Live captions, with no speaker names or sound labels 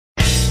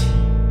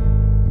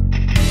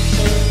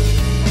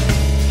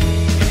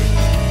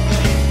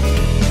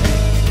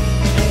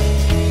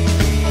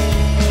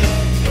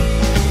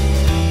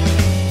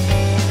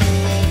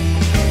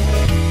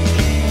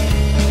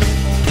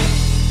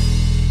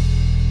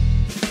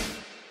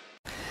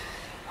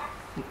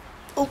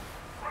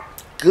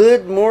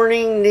Good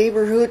morning,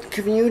 neighborhood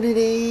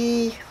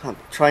community. I'm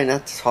trying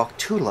not to talk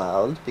too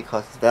loud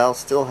because Val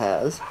still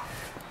has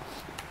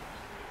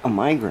a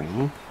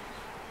migraine.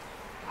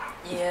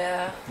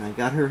 Yeah. I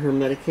got her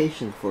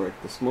medication for it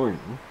this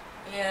morning.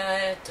 Yeah,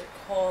 I had to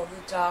call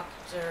the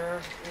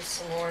doctor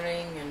this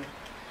morning, and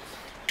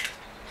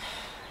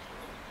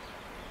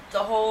the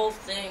whole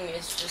thing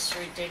is just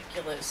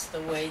ridiculous, the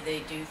way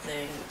they do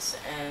things.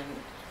 And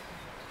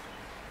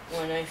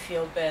when I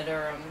feel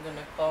better, I'm going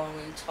to call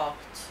and talk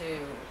to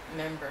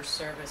member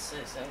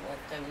services and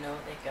let them know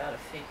they got to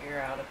figure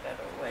out a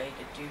better way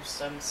to do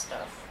some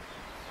stuff.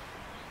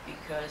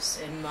 Because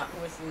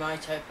with my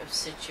type of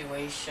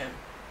situation,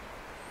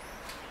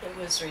 it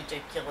was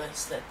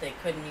ridiculous that they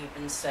couldn't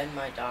even send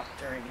my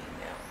doctor an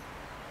email.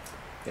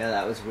 Yeah,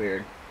 that was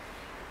weird.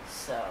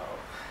 So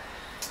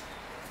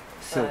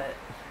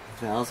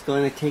Val's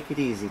going to take it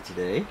easy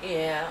today.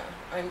 Yeah,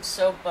 I'm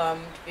so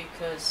bummed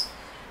because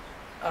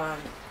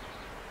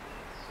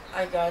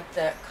I got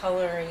that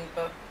coloring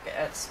book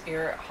at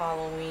Spirit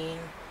Halloween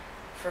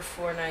for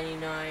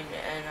 $4.99,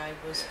 and I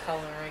was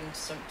coloring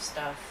some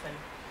stuff, and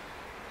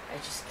I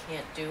just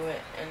can't do it.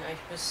 And I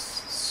was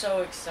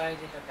so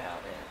excited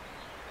about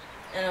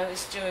it. And I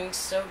was doing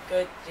so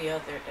good the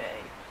other day.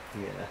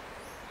 Yeah.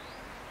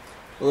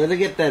 Well, it'll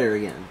get better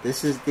again.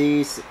 This is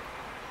these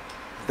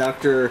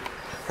doctor,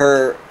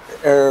 her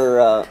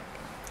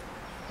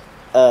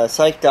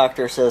psych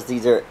doctor says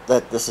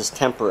that this is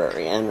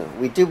temporary, and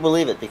we do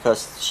believe it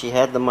because she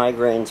had the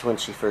migraines when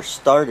she first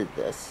started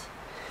this,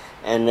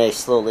 and they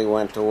slowly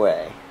went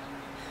away.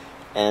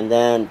 And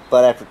then,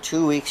 but after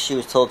 2 weeks, she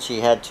was told she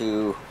had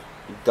to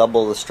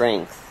double the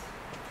strength.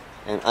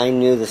 And I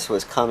knew this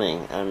was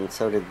coming, and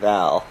so did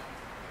Val.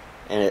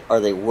 And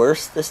are they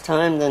worse this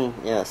time? Then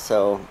yeah.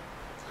 So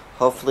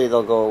hopefully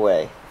they'll go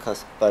away.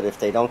 But if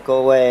they don't go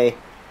away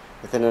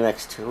within the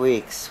next 2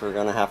 weeks, we're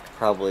gonna have to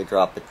probably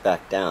drop it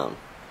back down.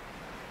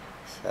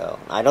 So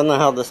I don't know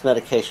how this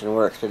medication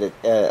works, but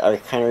I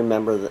kind of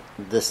remember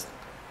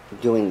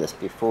doing this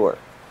before,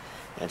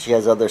 and she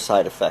has other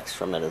side effects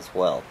from it as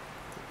well.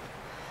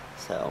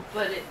 So.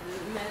 But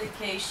the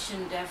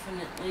medication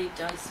definitely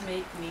does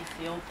make me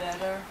feel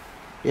better.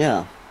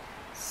 Yeah.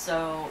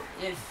 So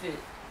if it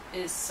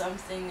is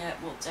something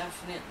that will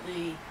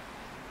definitely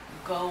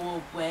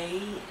go away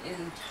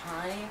in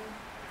time,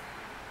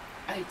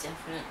 I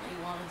definitely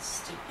want to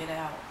stick it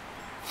out.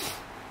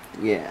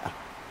 Yeah.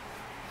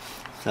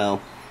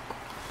 So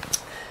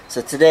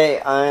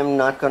today I'm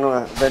not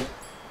gonna. The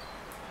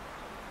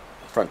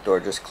front door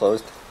just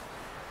closed.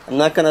 I'm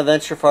not going to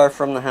venture far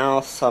from the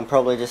house. I'm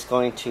probably just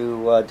going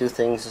to do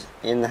things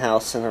in the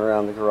house and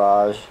around the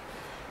garage.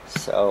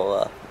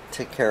 So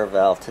take care of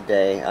Val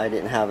today. I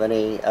didn't have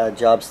any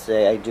jobs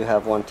today. I do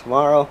have one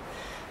tomorrow.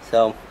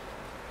 So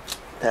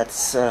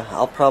that's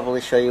I'll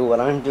probably show you what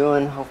I'm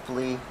doing,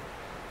 hopefully,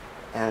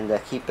 and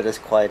keep it as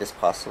quiet as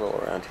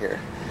possible around here.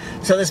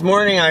 So this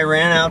morning I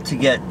ran out to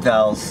get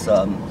Val's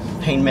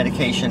pain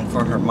medication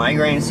for her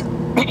migraines,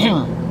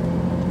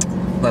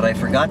 but I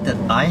forgot that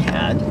I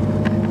had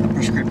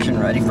prescription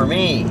ready for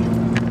me,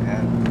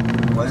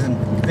 and wasn't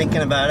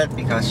thinking about it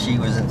because she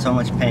was in so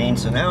much pain.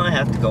 So now I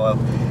have to go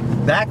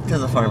back to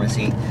the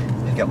pharmacy,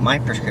 pick up my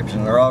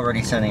prescription. They're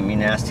already sending me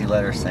nasty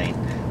letters saying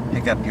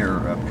pick up your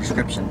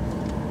prescription,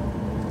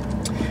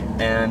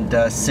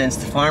 and since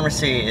the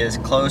pharmacy is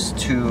close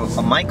to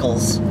a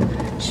Michael's,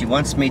 she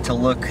wants me to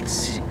look,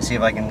 see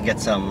if I can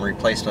get some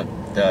replacement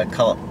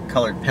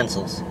colored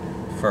pencils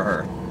for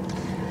her.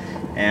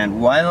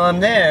 And while I'm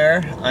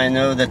there, I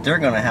know that they're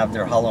going to have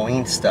their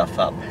Halloween stuff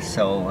up.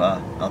 So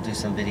I'll do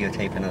some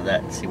videotaping of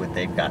that and see what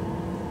they've got.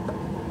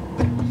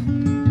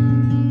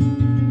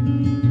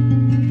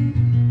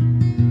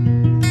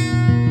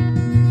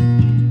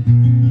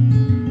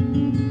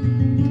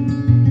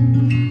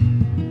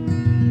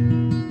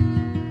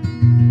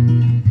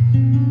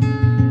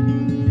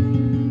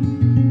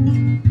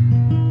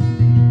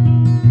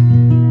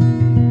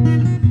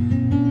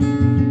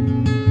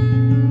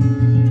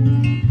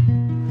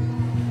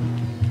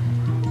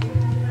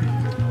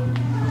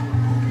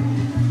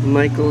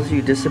 Michaels,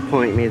 you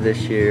disappoint me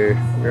this year.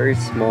 Very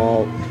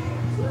small,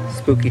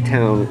 spooky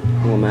town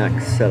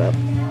Womack setup.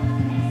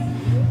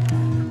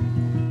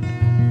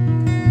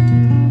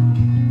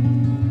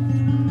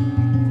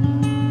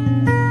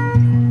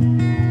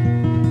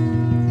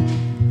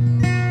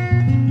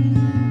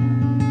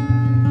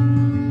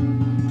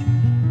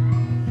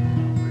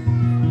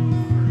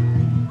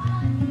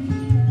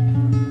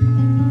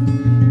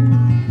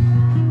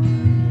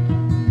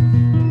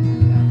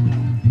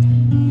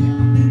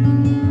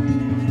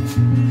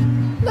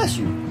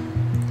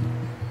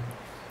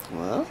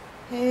 Well,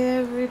 hey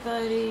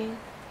everybody,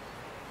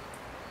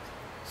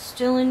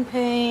 still in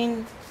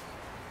pain,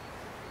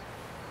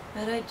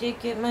 but I did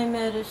get my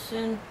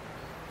medicine.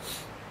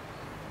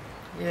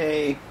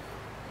 Yay.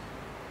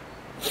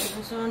 I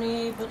was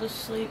only able to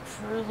sleep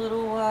for a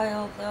little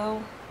while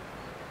though,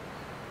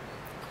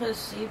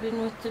 because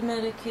even with the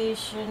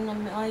medication, the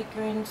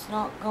migraine's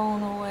not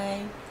going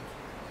away.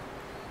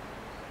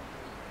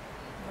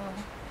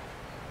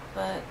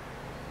 But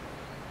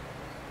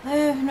I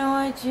have no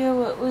idea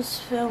what was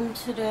filmed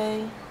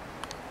today.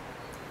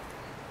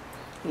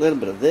 A little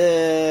bit of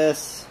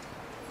this.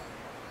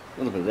 A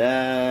little bit of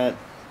that.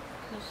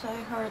 Because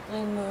I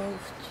hardly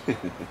moved.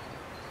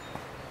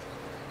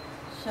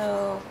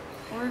 So,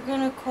 we're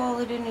going to call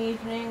it an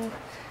evening.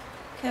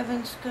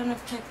 Kevin's going to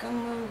pick a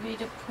movie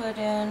to put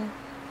in.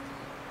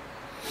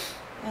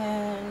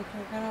 And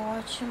we're going to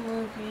watch a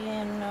movie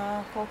and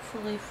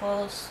hopefully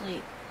fall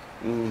asleep.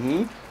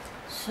 Mm-hmm.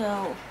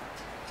 So,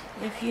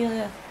 if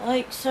you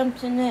like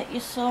something that you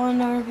saw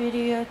in our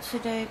video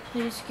today,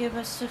 please give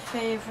us a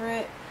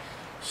favorite.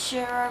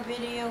 Share our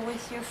video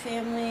with your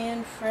family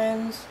and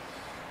friends.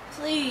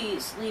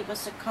 Please leave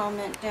us a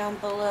comment down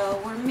below.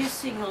 We're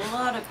missing a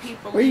lot of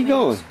people leaving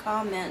us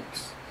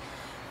comments.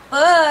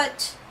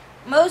 But,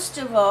 most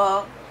of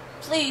all,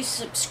 please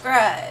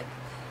subscribe.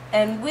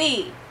 And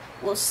we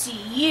will see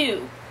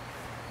you.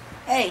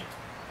 Hey.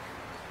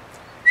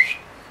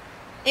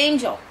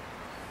 Angel.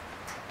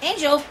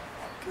 Angel,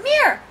 come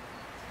here.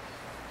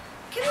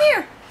 Come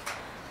here.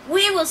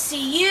 We will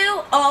see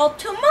you all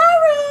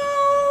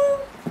tomorrow.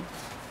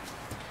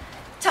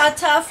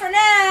 Ta-ta for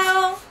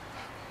now.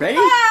 Ready?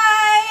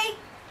 Bye.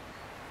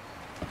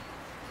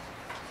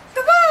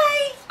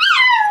 Goodbye.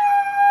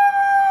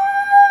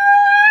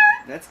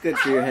 That's good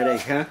for your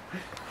headache, huh?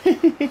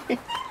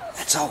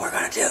 That's all we're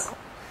gonna do.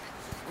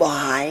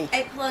 Bye.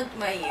 I plugged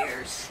my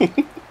ears.